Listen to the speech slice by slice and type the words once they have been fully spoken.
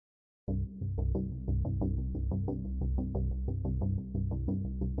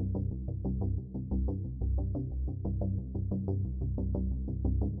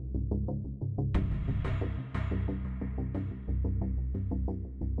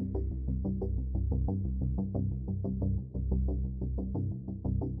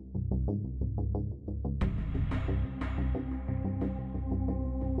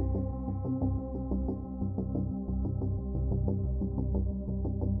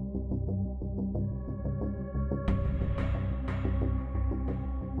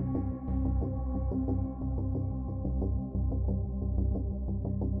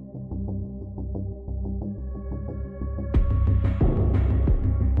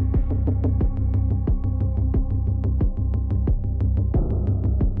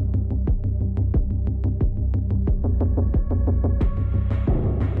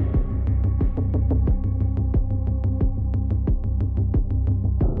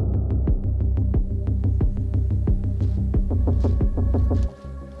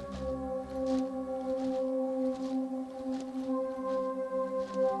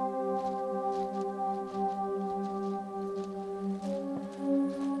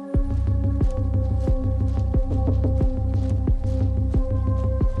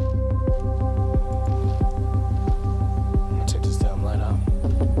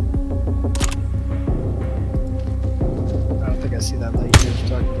what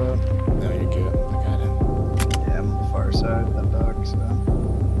you're talking about. No, you're good. I got it. Yeah, I'm on the far side of that dock, so.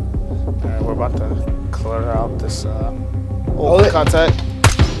 Alright, we're about to clear out this, contact.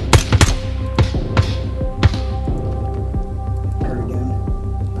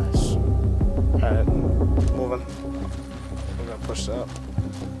 Nice. Alright, moving. We're gonna push up.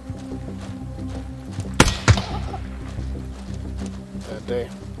 That day.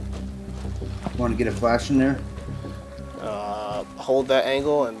 Want to get a flash in there? Hold that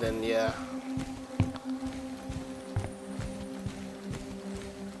angle and then, yeah.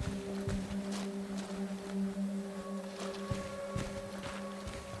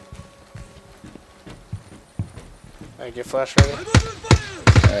 Alright, get flash ready.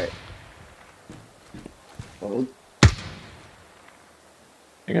 Alright. Hold.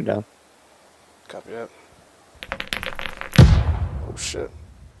 Bring it down. Copy that. Oh shit.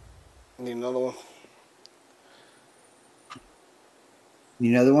 Need another one.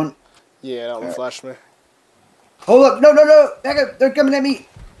 Need another one? Yeah, that one flashed me. Hold up! No, no, no! Back up! They're coming at me!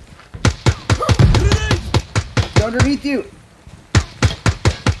 They're underneath you!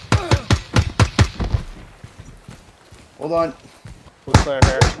 Hold on. We're clearing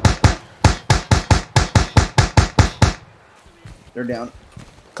here. They're down.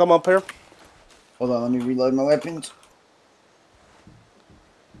 Come up here. Hold on, let me reload my weapons.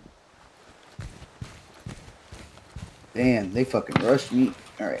 Damn, they fucking rushed me.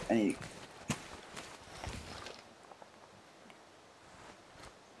 Alright, I need to...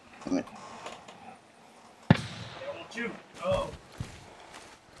 Come in. Don't you? Oh.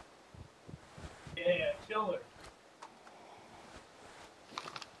 Yeah, killer.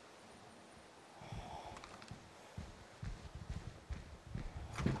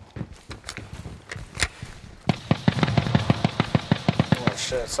 Oh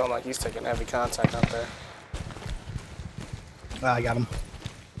shit, sound like he's taking heavy contact out there. I got him.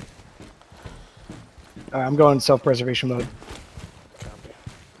 Alright, I'm going self-preservation mode. Copy.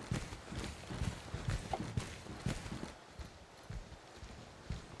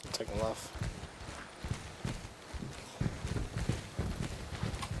 Taking left.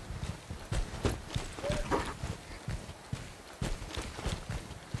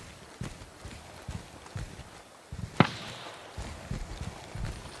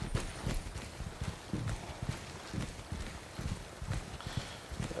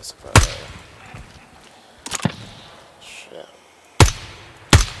 That's about right. Shit.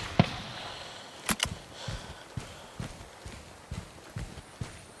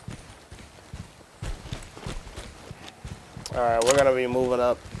 Alright, we're gonna be moving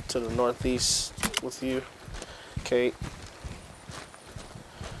up to the northeast with you, Kate.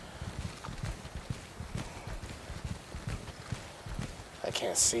 I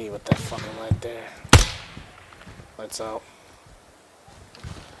can't see with that fucking light there. Lights out.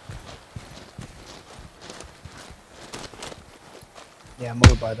 Yeah, I'm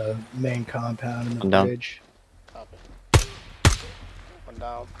over by the main compound and the I'm down. bridge. Copy. One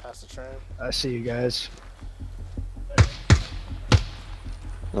down, past the train. I see you guys.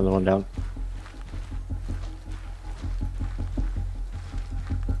 Another one down.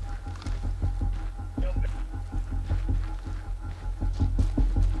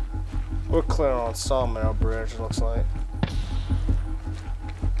 We're clear on Sawmill Bridge, looks like.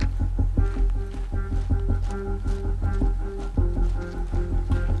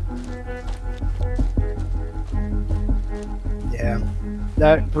 Yeah,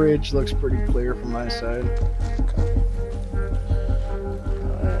 that bridge looks pretty clear from my side.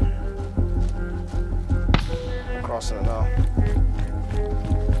 Alright. I'm crossing it now.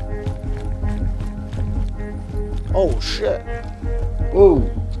 Oh shit! Whoa!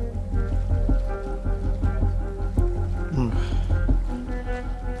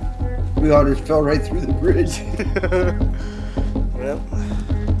 We all just fell right through the bridge. Yep.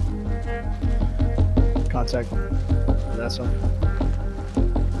 Contact. That's one.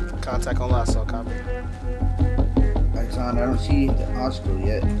 Contact on lasso, copy. Lights on. I don't see the hospital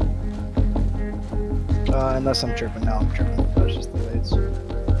yet. Unless I'm tripping now, I'm tripping. That's just the lights.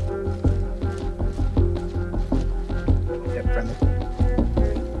 Yep, friendly.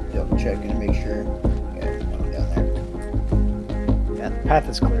 Double checking to make sure. Yeah, going down there. Yeah, the path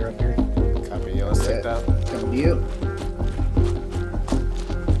is clear up here. Copy, yeah, let's take that. Coming to you.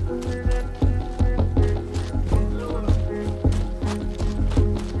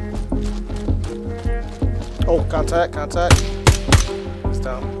 Oh, contact, contact. He's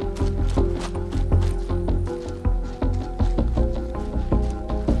down.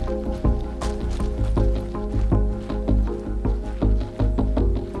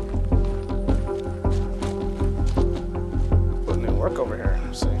 Putting in work over here.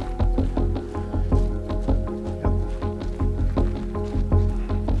 here. See.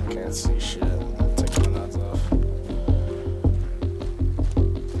 Can't see shit. Take my nuts off.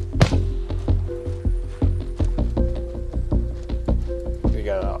 You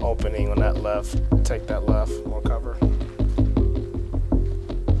got an opening on that left. Take that left. More cover.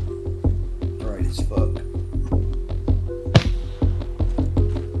 Right as fuck.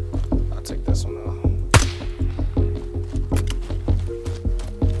 I'll take this one out.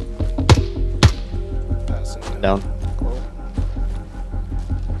 Passing it. Down. Cool.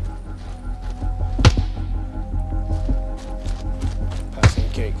 Passing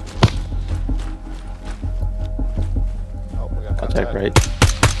cake. Oh, we got Contact contact. right.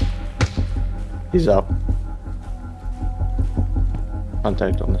 He's up.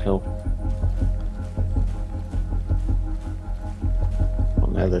 Contact on the hill.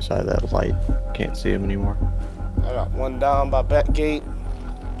 On the other side of that light. Can't see him anymore. I got one down by back gate.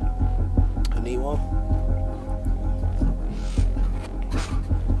 I need one.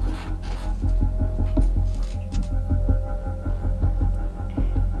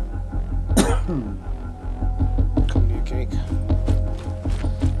 Come to you, cake.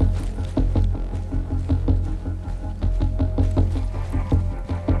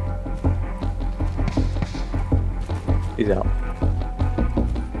 He's out.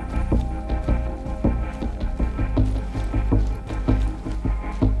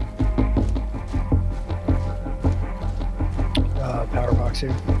 Power box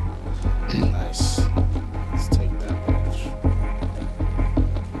here. Nice. Let's take that bitch.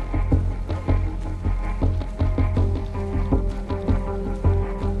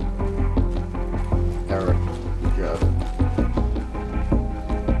 Alright. Good job.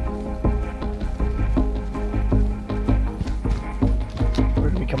 We're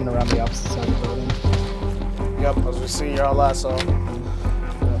gonna be coming around the opposite side of the building. Yep, as we see y'all last saw.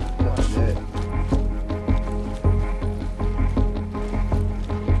 That's it.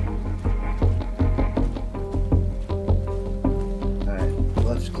 Alright.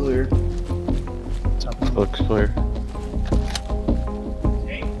 Left's clear. Top one. Looks clear.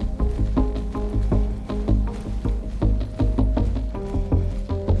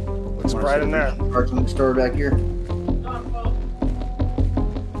 Looks bright in there. Parts in the store back here.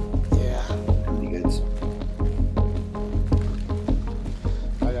 Yeah. Pretty good.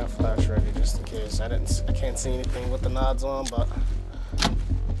 I got flash ready just in case. I can't see anything with the nods on, but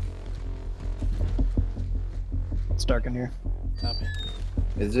It's dark in here. copy.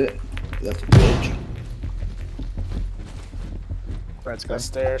 Is it? That's a bitch. Brad's Got got.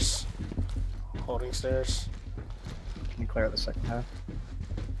 stairs. Holding stairs. Can you clear out the second half?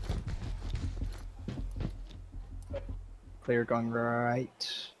 Clear going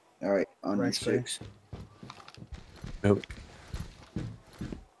right. Alright, on Right, your 6. Nope.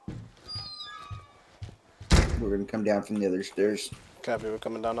 We're gonna come down from the other stairs. Copy, we're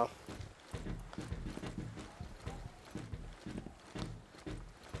coming down now.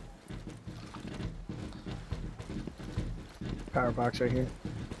 Power box right here.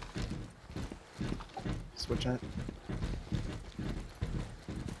 Switch it.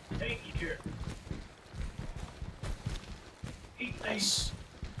 Nice.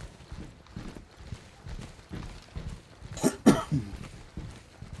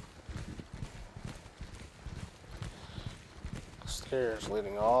 Stairs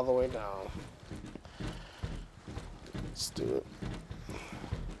leading all the way down. Let's do it.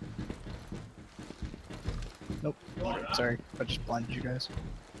 Nope. Sorry, I just blinded you guys.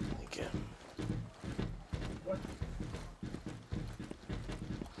 Thank you.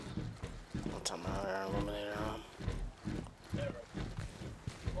 One time our illuminator on.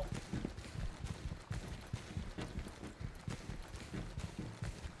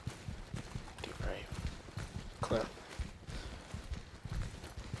 Deep right. Clear.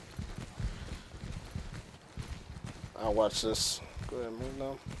 I'll watch this. Go ahead and move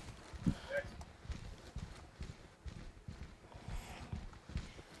now.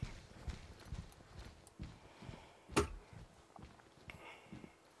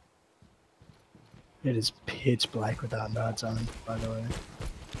 It is pitch black without nods on, by the way.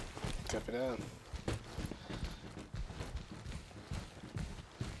 Copy that.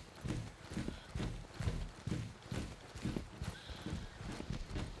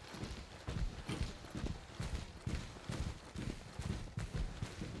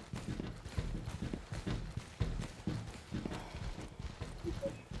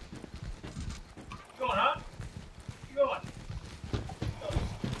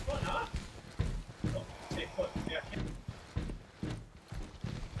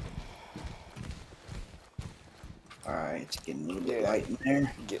 It's getting a little bit light in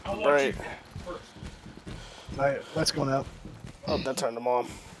there. Getting bright. Alright, let's go now. Oh, that turned them on.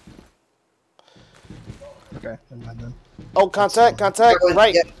 Okay, never mind then. Oh, contact,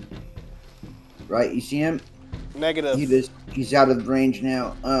 right. Yeah. Right, you see him? Negative. He's out of range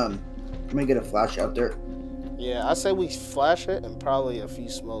now. I'm gonna get a flash out there. Yeah, I say we flash it and probably a few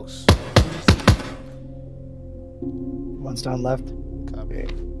smokes. One's down left. Copy.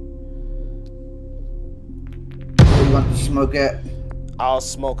 Where do you want the smoke at? I was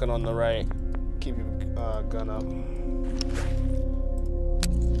smoking on the right. Keep your gun up.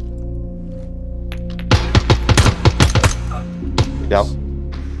 Yep.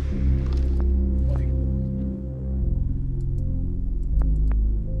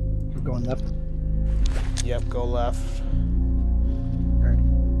 We're going left. Yep, go left. Alright.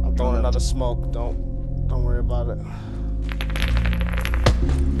 I'm throwing another smoke. Don't worry about it.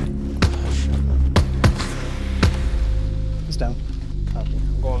 He's down. Copy.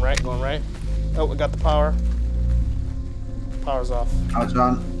 I'm going right. Oh, we got the power. Power's off. Oh, it's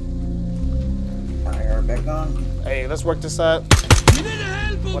on. I are back on. Hey, let's work this side.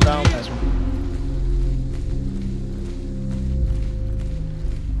 One down. Nice one.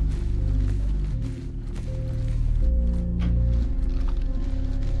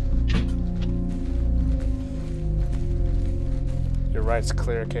 Your right's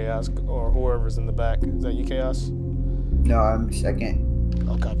clear, Chaos, or whoever's in the back. Is that you, Chaos? No, I'm second.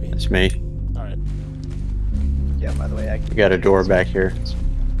 Oh, copy. It's me. All right. Yeah, by the way, We got a door back here.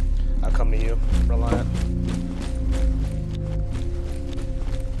 I'll come to you, Reliant.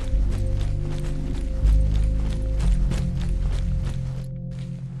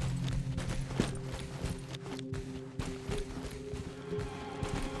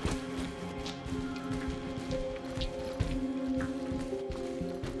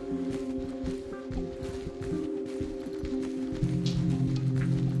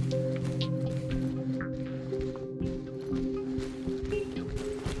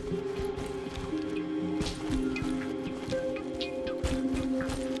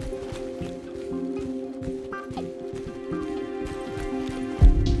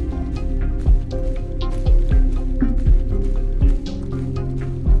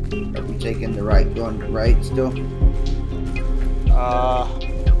 Taking the right, going right still.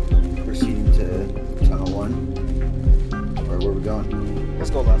 Proceeding to tunnel 1. Or where we going?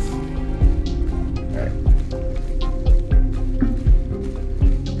 Let's go left. Alright.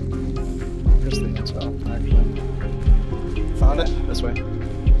 Here's the intel, actually. Found it? This way.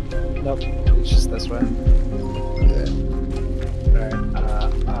 Nope, it's just this way. Good.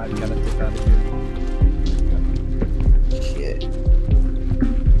 Alright, you gotta dip out of here. Shit.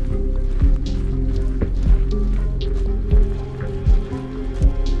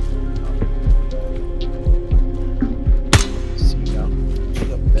 See you go.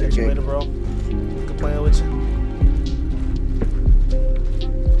 Catch you later, bro. Good playing with you.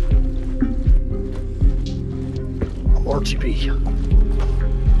 RGB.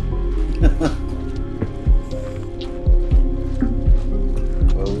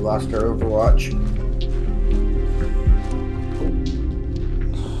 Well, we lost our Overwatch.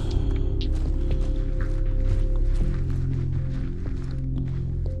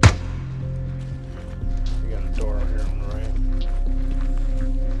 We got a door over here on the right.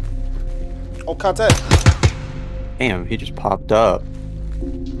 Oh, contact. Damn, he just popped up.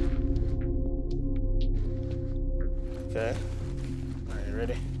 Okay. Are you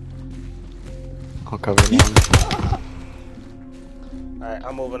ready? I'll cover one. Alright,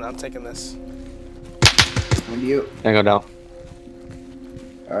 I'm moving. I'm taking this. When do you? Then go down.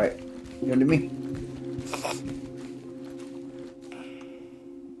 Alright. Come to me.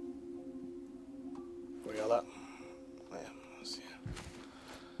 Where y'all at? Man, let's see.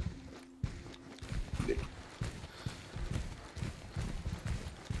 Good.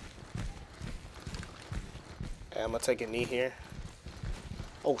 Okay, I'm gonna take a knee here.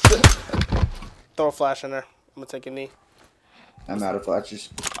 Oh shit! Throw a flash in there. I'm gonna take a knee. I'm out of flashes.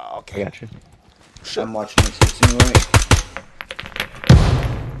 Oh, I okay. got you. Shit. I'm watching this anyway.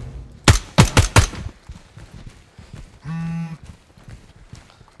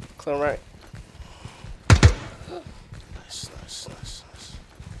 Clear right. Nice, nice, nice, nice.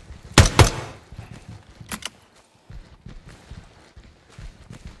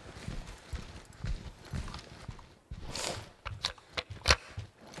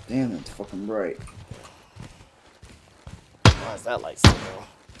 Damn, that's fucking bright. Why is that light so low?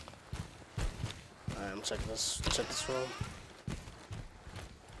 Alright, I'm checking this. Check this room.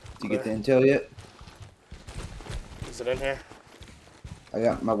 Did you get the intel yet? Is it in here? I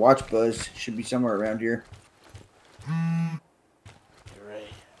got my watch buzz. Should be somewhere around here.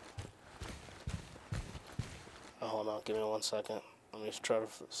 Hold on, give me 1 second. Let me try to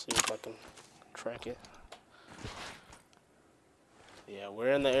see if I can track it. Yeah,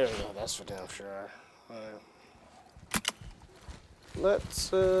 we're in the area. That's for damn sure. Alright. Let's,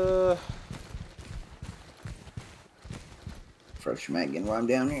 Fresh Megan while I'm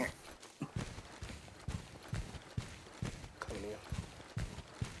down here. come here.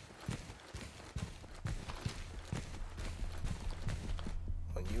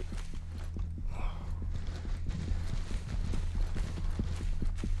 On you.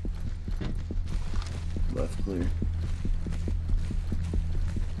 Left clear.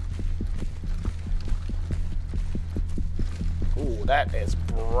 Ooh, that is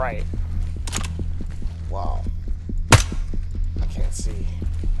bright. Wow. I can't see.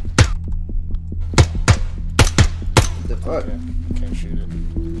 What the fuck? Okay. Can't shoot it.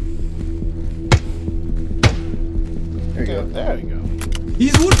 There you go. There we go.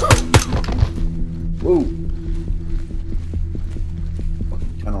 Whoa.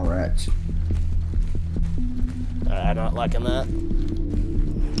 Fucking tunnel rats. I'm not liking that.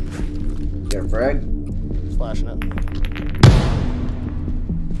 Got a frag? Flashing it.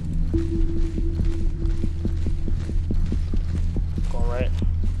 Going right.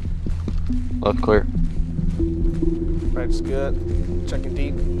 Left clear. Right's good. Checking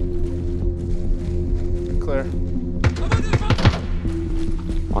deep. Clear.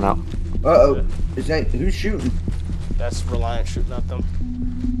 One out. Uh-oh. Is that... Who's shooting? That's Reliant shooting at them.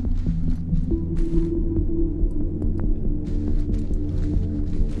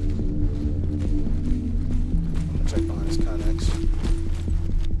 I'm gonna check behind his connex.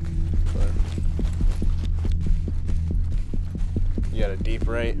 Clear. You got a deep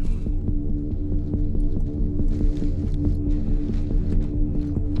right.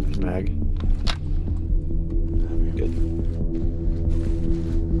 Mag. Good.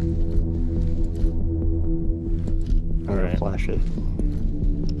 I'm gonna Alright. flash it.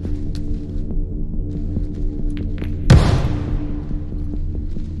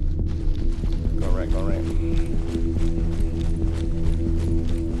 Go right, go right.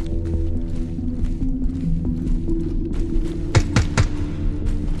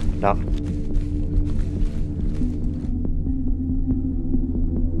 Down.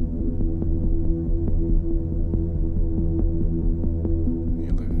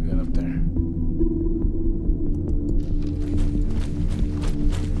 You're looking good up there.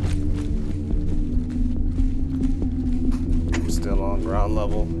 I'm still on ground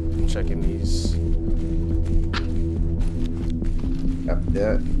level. I'm checking these. Copy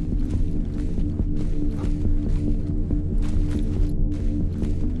that.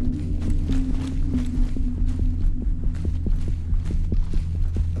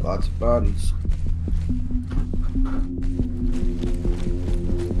 Lots of bodies.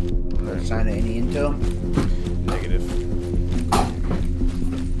 No sign of any intel? Negative.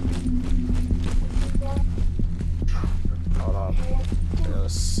 Hold on. Yeah,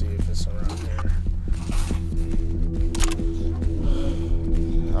 let's see if it's around here.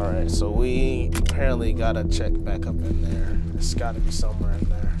 Alright, so we apparently gotta check back up in there. It's gotta be somewhere in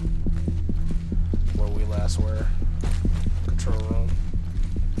there. Where we last were. Control room.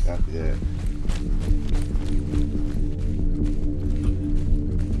 Copy that.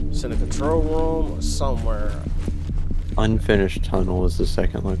 It's in the control room or somewhere. Unfinished tunnel is the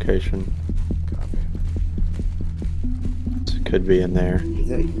second location. Copy. So it could be in there. Is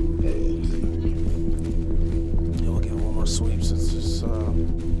that... Yeah, we'll get one more sweep since it's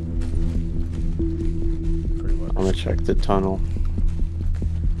pretty much. I'm gonna check the tunnel.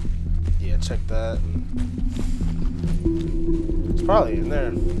 Yeah, check that. It's probably in there.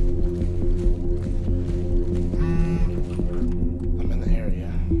 I'm in the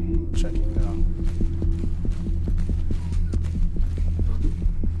area. Checking now.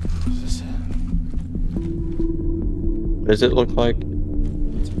 Is this it? What does it look like?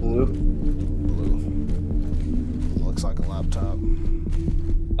 It's blue. Blue. Looks like a laptop.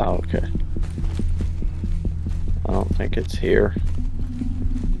 Oh, okay. I don't think it's here.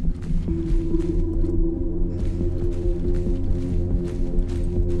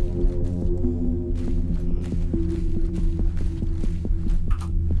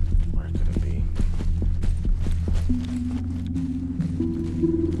 Where could it be?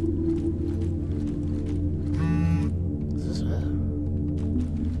 Is this it?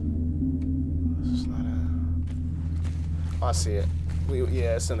 This is not it. Oh, I see it.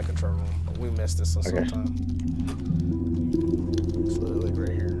 Yeah, it's in the control room. But we missed this on Okay. some time. It's literally right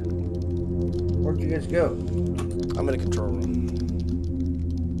here. Where'd you guys go? I'm in the control room.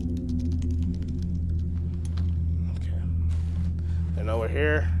 Okay. I know we're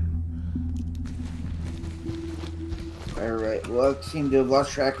here. Alright, well, I seem to have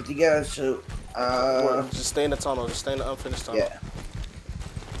lost track with you guys, so, just stay in the tunnel. Just stay in the unfinished tunnel. yeah.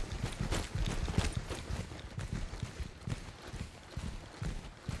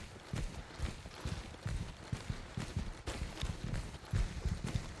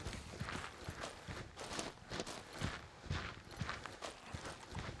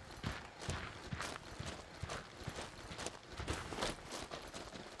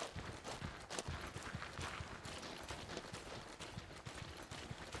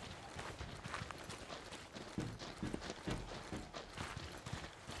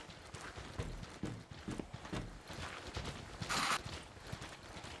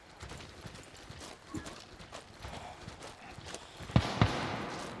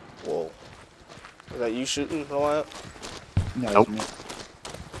 Whoa. Is that you shooting, Reliant? No, Nope. it's me.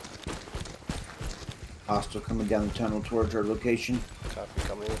 Hostile coming down the tunnel towards our location. Copy,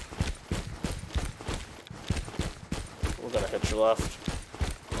 coming in. We're gonna hit your left.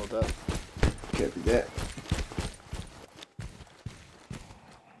 Hold that. Copy that.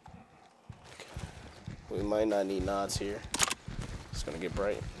 We might not need nods here. It's gonna get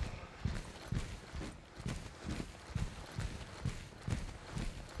bright.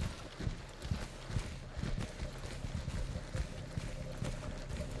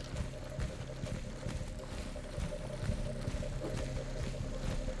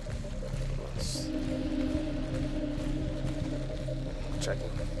 Checking.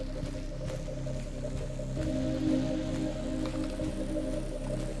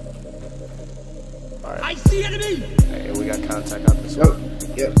 Alright. I see enemy! Hey, we got contact out this way. Oh,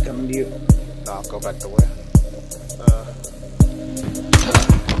 yep, coming to you. No, I'll go back the way.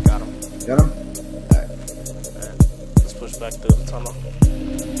 Got him. Got him? Alright. Alright. Let's push back through the tunnel.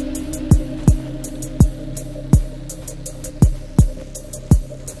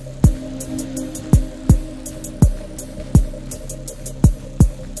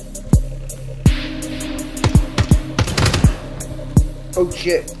 Oh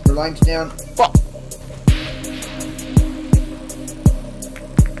shit, the line's down. Fuck!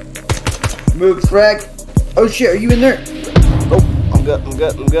 Move, frag. Oh shit, are you in there? Oh, I'm good, I'm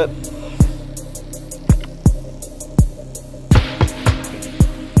good, I'm good.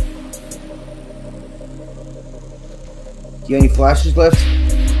 You got any flashes left?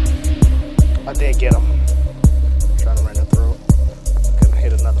 I did get him. Trying to run it through. Gonna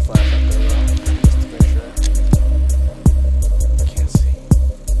hit another flash up there, though, just to make sure. I can't see.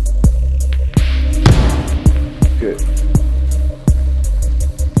 Good.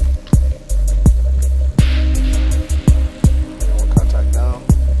 Anyone contact now?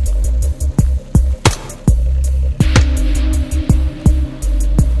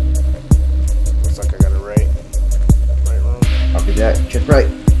 Looks like I got it right. Right room. Copy that. Check right.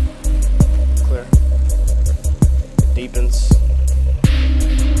 Clear. Deepens.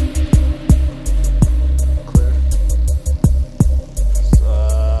 Clear.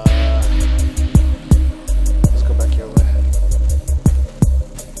 Let's go back your way.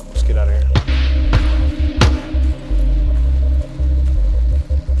 Let's get out of here.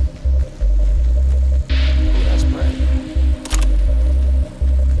 Ooh, that's bright.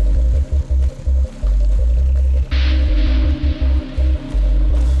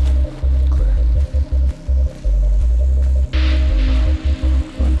 Clear.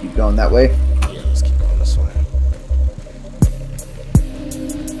 Want to keep going that way? Yeah, let's keep going this way.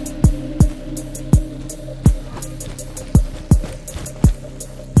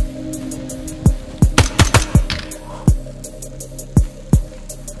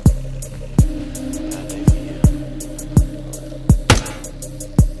 Bad day for you.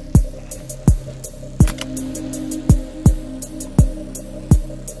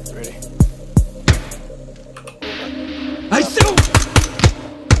 Ready? I still.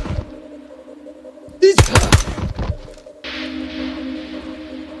 This.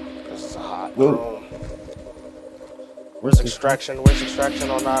 This is a hot Whoa. room. Where's extraction? Where's extraction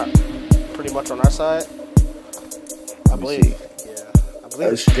on our? Pretty much on our side. I me believe. Yeah, I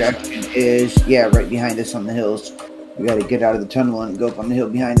believe. Extraction is, yeah, right behind us on the hills. We gotta get out of the tunnel and go up on the hill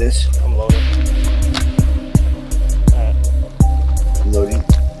behind us. I'm loading. Alright. Loading.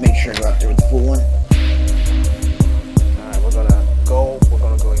 Make sure I go out there with the full one. Alright, we're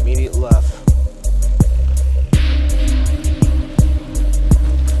gonna go immediate left.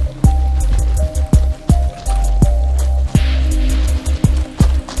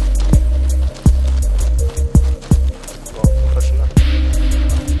 Go, I'm pushing up.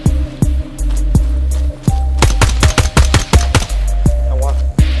 I want.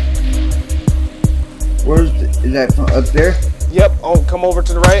 Where's is that from up there? Yep. Oh, come over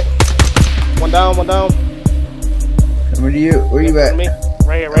to the right. One down, one down. Where you at? Me.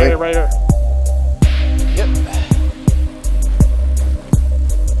 Right here, right here, right here. Yep.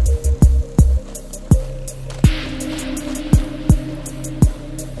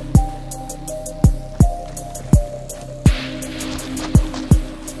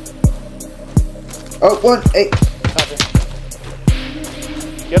 Oh, one. Hey. Copy.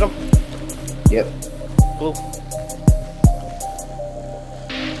 Get him. Yep. Blue.